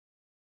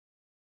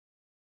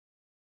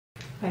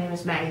My name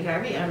is Maggie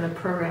Garvey. I'm the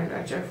program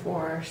director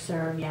for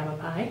Serve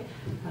Yavapai,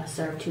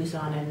 Serve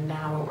Tucson, and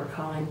now what we're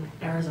calling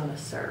Arizona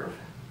Serve.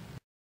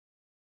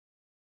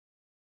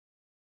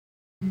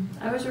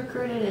 I was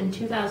recruited in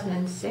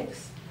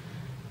 2006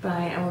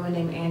 by a woman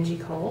named Angie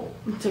Cole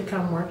to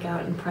come work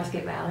out in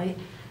Prescott Valley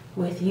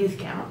with Youth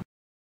Count.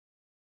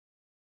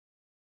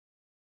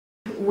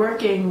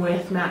 Working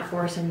with Matt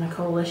Force and the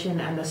coalition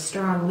and the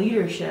strong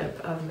leadership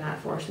of Matt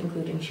Force,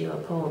 including Sheila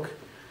Polk,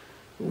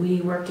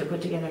 we worked to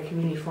put together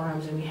community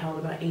forums, and we held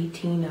about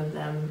 18 of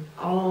them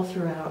all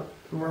throughout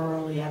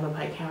rural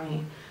Yavapai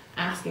County,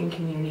 asking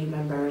community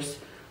members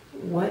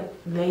what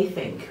they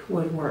think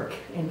would work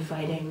in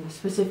fighting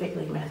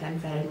specifically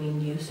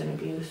methamphetamine use and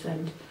abuse.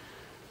 And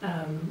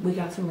we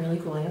got some really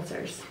cool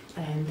answers,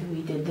 and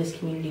we did this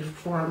community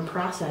forum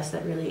process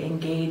that really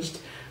engaged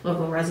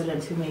local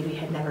residents who maybe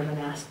had never been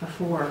asked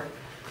before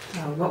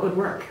what would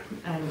work.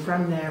 And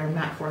from there,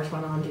 Matt Force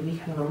went on to be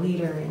kind of a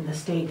leader in the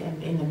state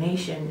and in the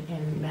nation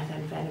in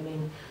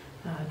methamphetamine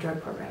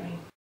drug programming.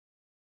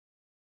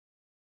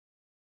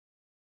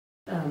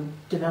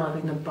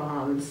 Developing the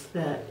bonds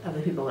of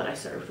the people that I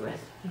served with.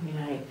 I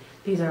mean,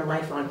 these are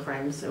lifelong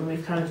friends, and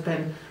we've kind of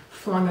been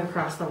flung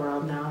across the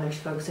world now. There's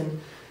folks in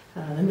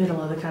the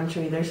middle of the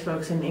country, there's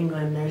folks in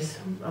England, there's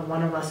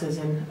one of us is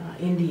in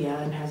India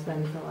and has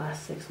been for the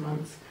last 6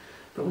 months,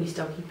 but we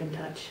still keep in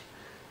touch.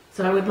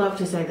 So I would love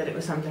to say that it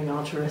was something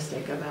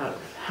altruistic about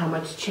how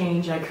much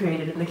change I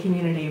created in the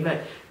community,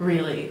 but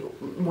really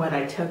what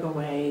I took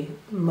away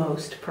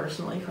most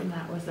personally from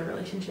that was the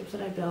relationships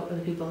that I built with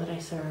the people that I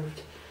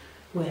served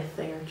with.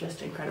 They are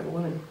just incredible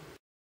women.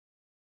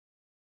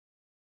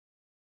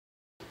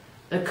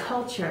 The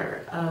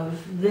culture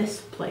of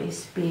this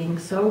place being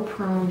so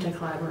prone to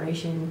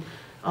collaboration,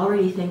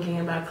 already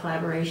thinking about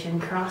collaboration,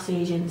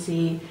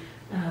 cross-agency,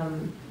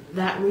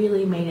 that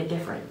really made a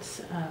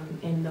difference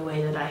in the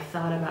way that I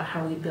thought about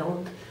how we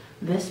build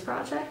this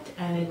project,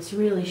 and it's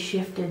really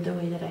shifted the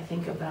way that I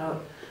think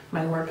about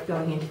my work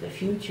going into the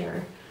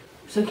future.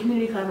 So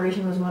community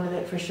collaboration was one of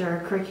it for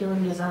sure,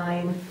 curriculum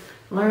design,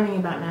 learning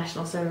about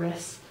national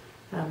service,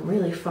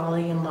 really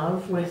falling in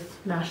love with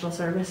national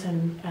service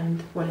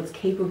and what it's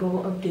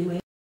capable of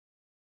doing.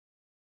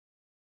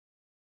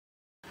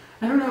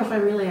 I don't know if I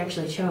really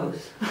actually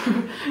chose,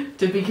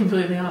 to be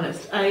completely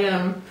honest.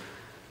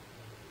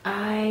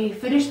 I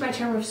finished my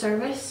term of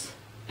service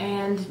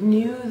and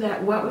knew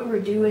that what we were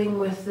doing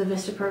with the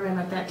VISTA program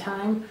at that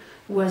time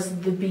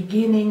was the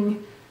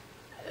beginning,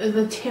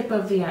 the tip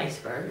of the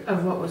iceberg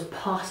of what was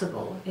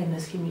possible in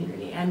this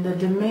community, and the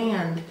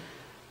demand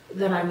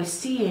that I was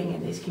seeing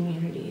in these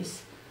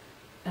communities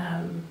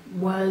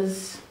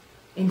was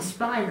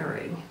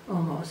inspiring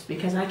almost,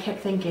 because I kept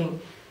thinking,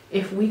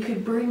 if we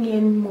could bring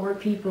in more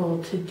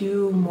people to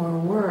do more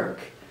work,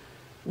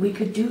 we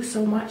could do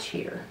so much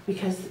here,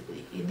 because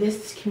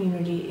this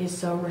community is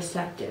so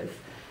receptive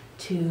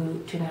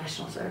to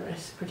national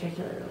service,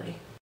 particularly.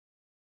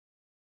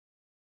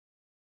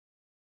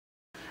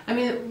 I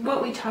mean,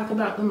 what we talk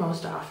about the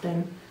most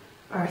often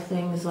are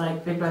things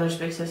like Big Brothers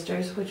Big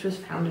Sisters, which was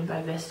founded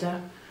by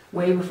VISTA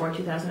way before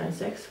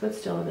 2006, but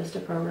still a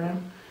VISTA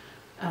program.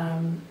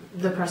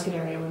 The Prescott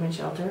Area Women's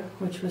Shelter,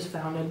 which was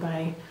founded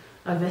by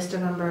a VISTA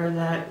member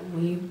that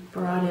we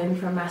brought in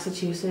from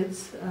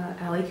Massachusetts,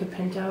 Allie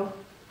Capinto.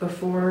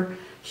 Before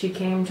she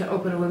came to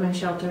open a women's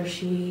shelter,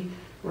 she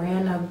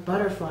ran a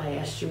butterfly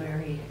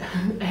estuary,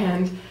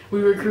 and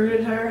we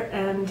recruited her,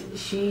 and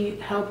she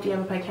helped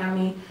Yavapai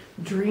County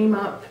dream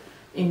up,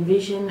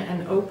 envision,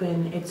 and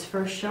open its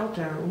first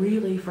shelter,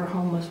 really for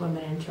homeless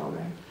women and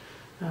children.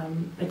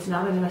 It's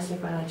not a domestic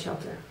violence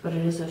shelter, but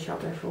it is a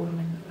shelter for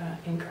women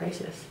in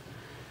crisis.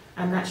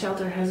 And that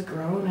shelter has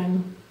grown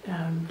and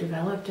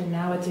developed, and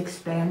now it's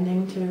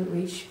expanding to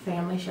reach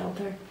family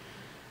shelter.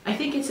 I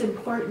think it's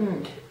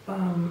important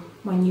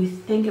when you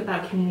think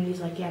about communities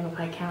like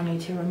Yavapai County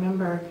to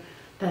remember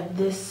that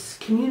this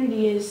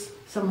community is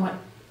somewhat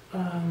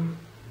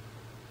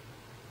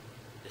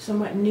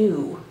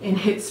new in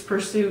its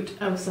pursuit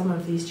of some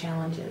of these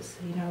challenges.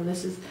 You know,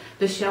 this is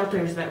the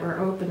shelters that we're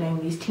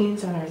opening, these teen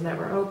centers that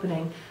we're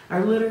opening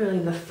are literally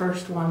the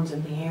first ones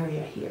in the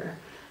area here.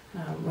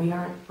 We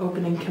aren't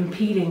opening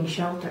competing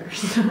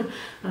shelters.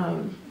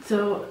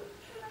 So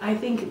I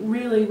think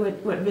really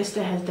what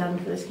VISTA has done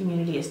for this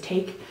community is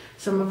take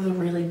some of the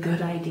really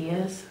good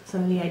ideas,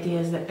 some of the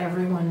ideas that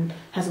everyone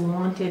has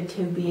wanted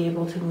to be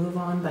able to move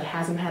on but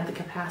hasn't had the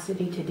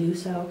capacity to do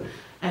so,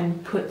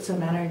 and put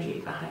some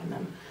energy behind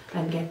them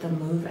and get them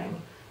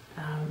moving.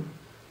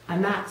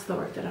 And that's the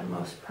work that I'm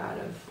most proud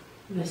of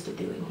VISTA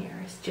doing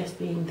here, is just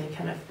being the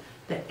kind of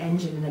the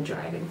engine and the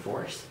driving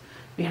force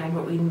behind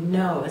what we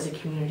know as a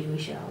community we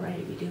should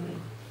already be doing.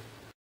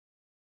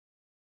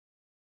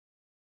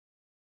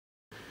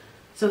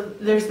 So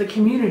there's the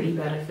community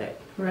benefit,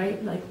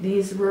 right? Like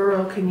these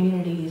rural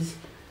communities,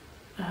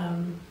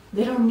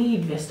 they don't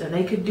need VISTA.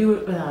 They could do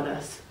it without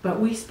us, but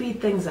we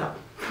speed things up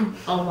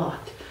a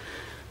lot.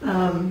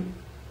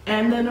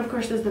 And then of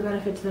course there's the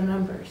benefit to the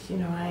members. You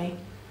know, I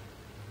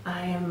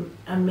am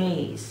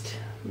amazed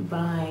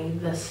by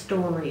the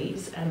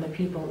stories and the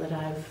people that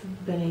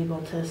I've been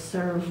able to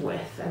serve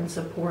with and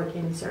support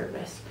in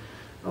service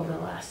over the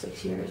last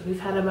 6 years. We've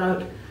had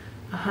about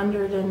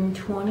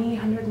 120,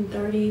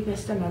 130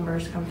 VISTA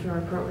members come through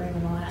our program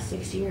in the last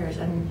 6 years,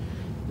 and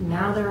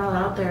now they're all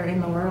out there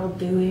in the world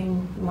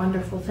doing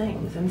wonderful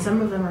things. And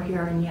some of them are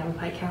here in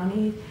Yavapai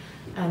County,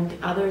 and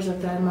others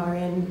of them are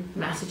in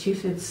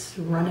Massachusetts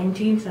running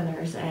teen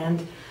centers,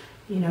 and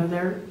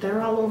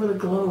they're all over the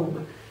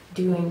globe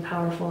doing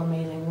powerful,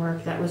 amazing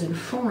work that was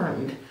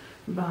informed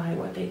by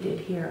what they did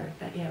here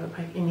at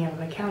in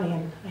Yavapai County.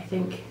 And I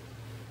think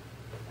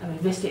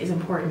VISTA is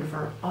important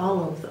for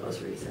all of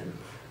those reasons.